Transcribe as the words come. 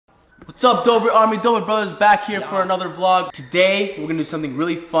What's up, Dobre Army? Dobre Brothers back here for another vlog. Today, we're gonna do something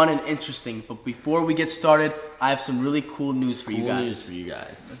really fun and interesting. But before we get started, I have some really cool news for you guys.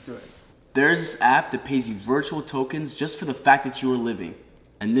 Let's do it. There's this app that pays you virtual tokens just for the fact that you are living.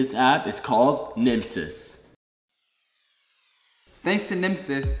 And this app is called Nimsys. Thanks to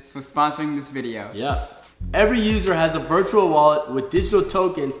Nimsys for sponsoring this video. Yeah. Every user has a virtual wallet with digital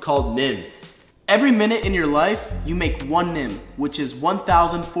tokens called NIMS. Every minute in your life, you make 1 NIM, which is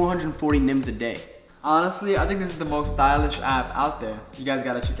 1,440 NIMs a day. Honestly, I think this is the most stylish app out there. You guys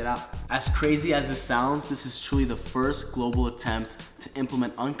gotta check it out. As crazy as this sounds, this is truly the first global attempt to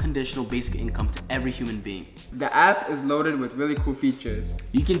implement unconditional basic income to every human being. The app is loaded with really cool features.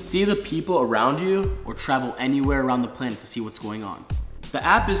 You can see the people around you. Or travel anywhere around the planet to see what's going on. The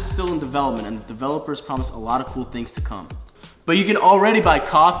app is still in development and the developers promise a lot of cool things to come. But you can already buy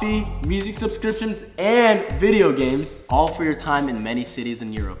coffee, music subscriptions, and video games. All for your time in many cities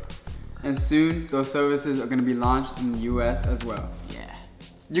in Europe. And soon, those services are gonna be launched in the US as well. Yeah.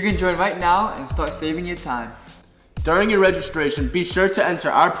 You can join right now and start saving your time. During your registration, be sure to enter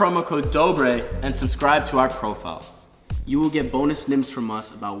our promo code Dobre and subscribe to our profile. You will get bonus NIMs from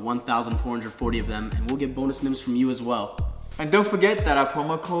us, about 1,440 of them, and we'll get bonus NIMs from you as well. And don't forget that our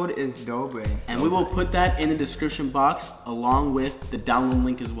promo code is Dobre. And we will put that in the description box along with the download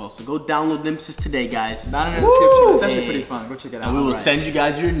link as well. So go download Nimsys today, guys. Down in the description. It's actually pretty fun. Go check it out. And we will send you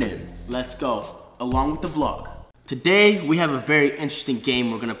guys your NIMs. Let's go, along with the vlog. Today, we have a very interesting game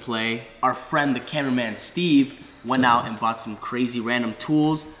we're gonna play. Our friend, the cameraman, Steve, went out and bought some crazy random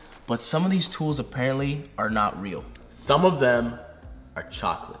tools, but some of these tools apparently are not real. Some of them are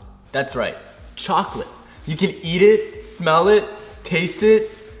chocolate. That's right, chocolate. You can eat it, smell it, taste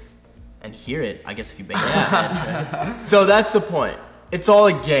it, And hear it, I guess if you bang it on your head, right? So that's the point. It's all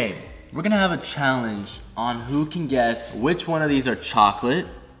a game. We're gonna have a challenge on who can guess which one of these are chocolate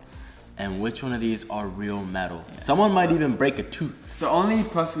and which one of these are real metal. Yeah. Someone might even break a tooth. The only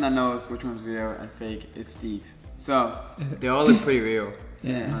person that knows which one's real and fake is Steve. So, they all look pretty real.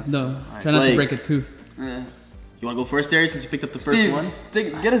 Yeah, no, Right. try not to Like- break a tooth. Yeah. You wanna go first, Darius, since you picked up the first Steve,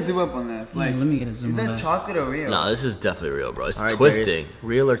 one? get a zoom up on this. Like, let me get a zoom is on that that. chocolate or real? No, this is definitely real, bro. It's All right, twisting. Darius,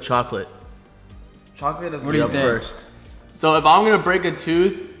 real or chocolate? Chocolate is What do you real. think? First. So if I'm gonna break a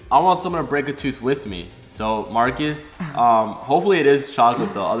tooth, I want someone to break a tooth with me. So Marcus, hopefully it is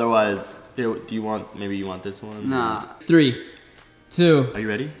chocolate though. Otherwise, here, do you want? Maybe you want this one? Nah. 3, 2, Are you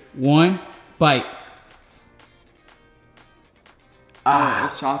ready? 1, bite. Ah,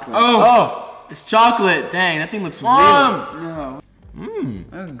 it's chocolate. Oh! It's chocolate! Dang, that thing looks real. No. Mmm.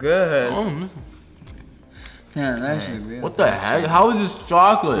 That's good. Damn, that's actually real. What the heck? How is this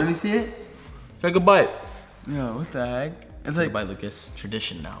chocolate? Let me see it. Take a bite. Yo, what the heck? It's Take a like, bite, Lucas.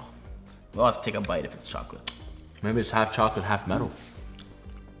 Tradition now. We'll have to take a bite if it's chocolate. Maybe it's half chocolate, half metal.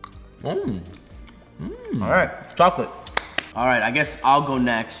 Mmm. All right, chocolate. All right, I guess I'll go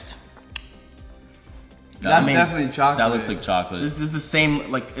next. that's I mean, definitely chocolate. That looks like chocolate. This is the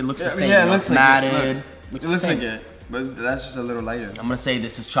same, like, it looks the same. Yeah, you it know, looks it's like matted. it. Looks It the looks same. like it, but that's just a little lighter. I'm gonna say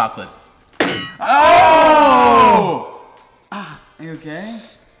this is chocolate. Oh! Are you okay?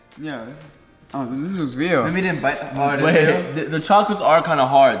 Yeah. Oh, this was real. Maybe didn't bite hard. Wait, the chocolates are kind of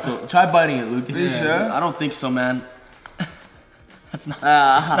hard, so try biting it, Luke. Are you sure? I don't think so, man. That's not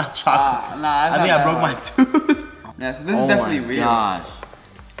chocolate. Nah, I think I broke my tooth. Yeah, so this is definitely my real. Gosh.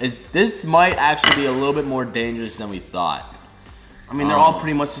 This might actually be a little bit more dangerous than we thought. I mean, they're all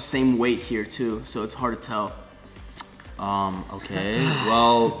pretty much the same weight here, too, so it's hard to tell. Okay,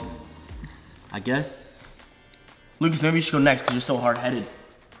 well, I guess. Lucas, maybe you should go next because you're so hard-headed.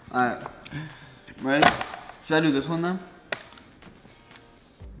 Alright. Ready? Should I do this one then?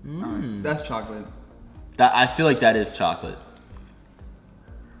 Alright, that's chocolate. That I feel like that is chocolate.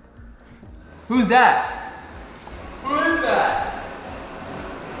 Who's that? Who is that?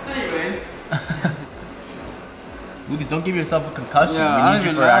 Anyways. Lucas, don't give yourself a concussion. Yeah, I we don't need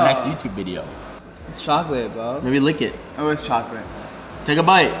you even for our know. next YouTube video. It's chocolate, bro. Maybe lick it. Oh, it's chocolate. Take a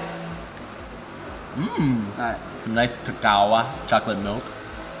bite. Mmm. Alright. Some nice cacao, chocolate milk.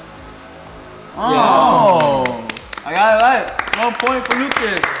 Oh! I got it right. 1 point for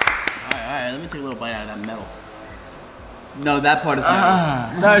Lucas. Alright, let me take a little bite out of that metal. No, that part is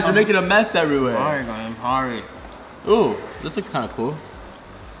not. Cyrus, you're making a mess everywhere. Alright, guys, alright. Ooh, this looks kind of cool.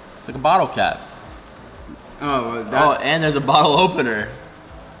 It's like a bottle cap. Oh, well, that. Oh, and there's a bottle opener.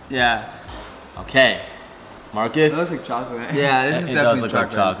 Yeah. Okay, Marcus. It looks like chocolate. Yeah, this is It definitely does look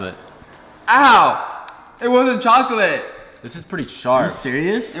chocolate. like chocolate. Ow! It wasn't chocolate. This is pretty Are you sharp.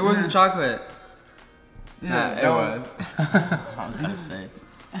 serious? It wasn't chocolate. Yeah, it was. I was gonna say.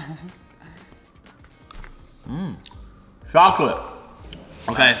 Chocolate.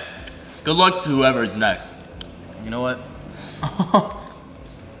 Okay, Good luck to whoever is next. You know what?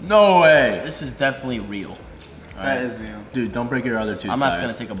 No way. This is definitely real. That is real. Dude, don't break your other tooth. I'm not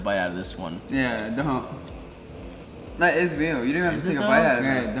gonna take a bite out of this one. Yeah, don't. That is real. You don't have Is to take it a bite though? out of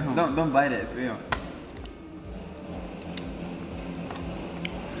it. Yeah, Don't bite it. It's real.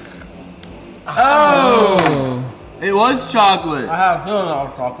 Oh! It was chocolate. I have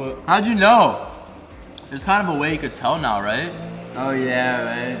chocolate. How'd you know? There's kind of a way you could tell now, right? Oh yeah,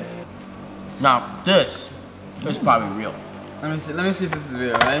 right. Now this is probably real. Let me see if this is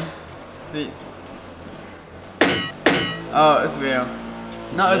real, right? Oh, it's real.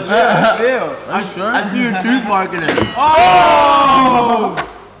 No, it's real. It's real. Are you sure? I see your tooth mark in it. Oh!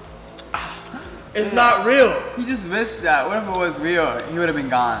 It's not real. He just missed that. What if it was real? He would have been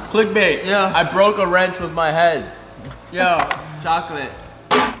gone. Clickbait. Yeah. I broke a wrench with my head. Yo, chocolate.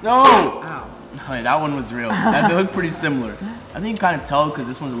 No. Ow. Hey, that one was real. They look pretty similar. I think you kind of tell because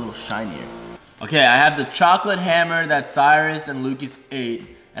this one's a little shinier. Okay, I have the chocolate hammer that Cyrus and Lucas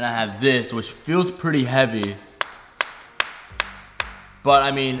ate, and I have this, which feels pretty heavy. But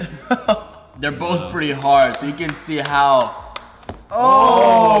I mean, they're both pretty hard, so you can see how.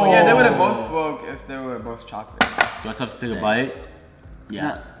 Oh, yeah, they would have both broke if they were both chocolate. Do I have to take a bite? Yeah.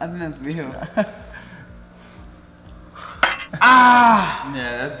 Nah, I think that's real. Ah!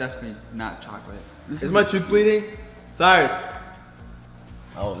 Yeah, that's definitely not chocolate. This Is my tooth bleeding? Cyrus.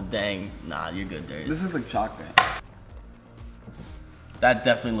 Oh dang. Nah, you're good, Darius. This is like chocolate. That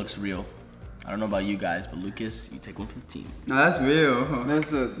definitely looks real. I don't know about you guys, but Lucas, you take one for the team. No, that's real.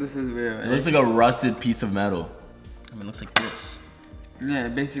 This is real. It looks like a rusted piece of metal. I mean, it looks like this. Yeah,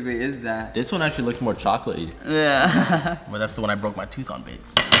 it basically is that. This one actually looks more chocolatey. Yeah. Well, that's the one I broke my tooth on,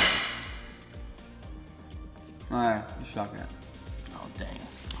 Bates. Alright, it's chocolate. Oh dang.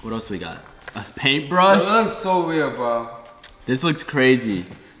 What else we got? A paintbrush? It looks so real, bro. This looks crazy.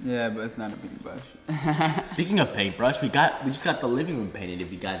 Yeah, but it's not a paintbrush. Speaking of paintbrush, we just got the living room painted.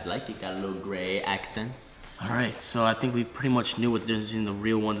 If you guys like it, got a little gray accents. All right, so I think we pretty much knew what the difference between the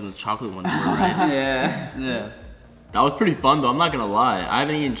real ones and the chocolate ones were, right? Yeah, yeah. That was pretty fun though, I'm not gonna lie. I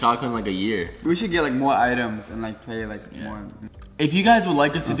haven't eaten chocolate in like a year. We should get like more items and like play like more. If you guys would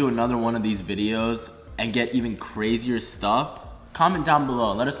like us to do another one of these videos and get even crazier stuff, comment down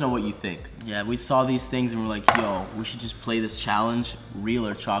below. Let us know what you think. Yeah, we saw these things and we were like, yo, we should just play this challenge, real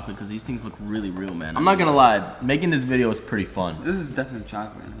or chocolate, because these things look really real, man. I'm not gonna lie, making this video is pretty fun. This is definitely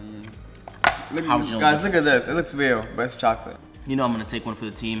chocolate. Look, How would you know guys, the look at this. It looks real, but it's chocolate. You know I'm gonna take one for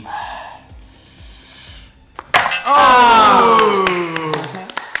the team. Oh!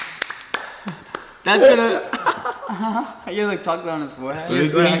 That's gonna. He has like chocolate on his forehead.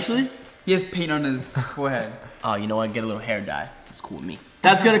 Actually? He has paint on his forehead. Oh, you know what? Get a little hair dye. It's cool with me.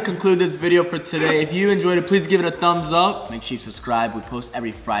 That's gonna conclude this video for today. If you enjoyed it, please give it a thumbs up. Make sure you subscribe. We post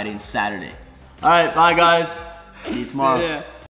every Friday and Saturday. Alright, bye guys. See you tomorrow. Yeah.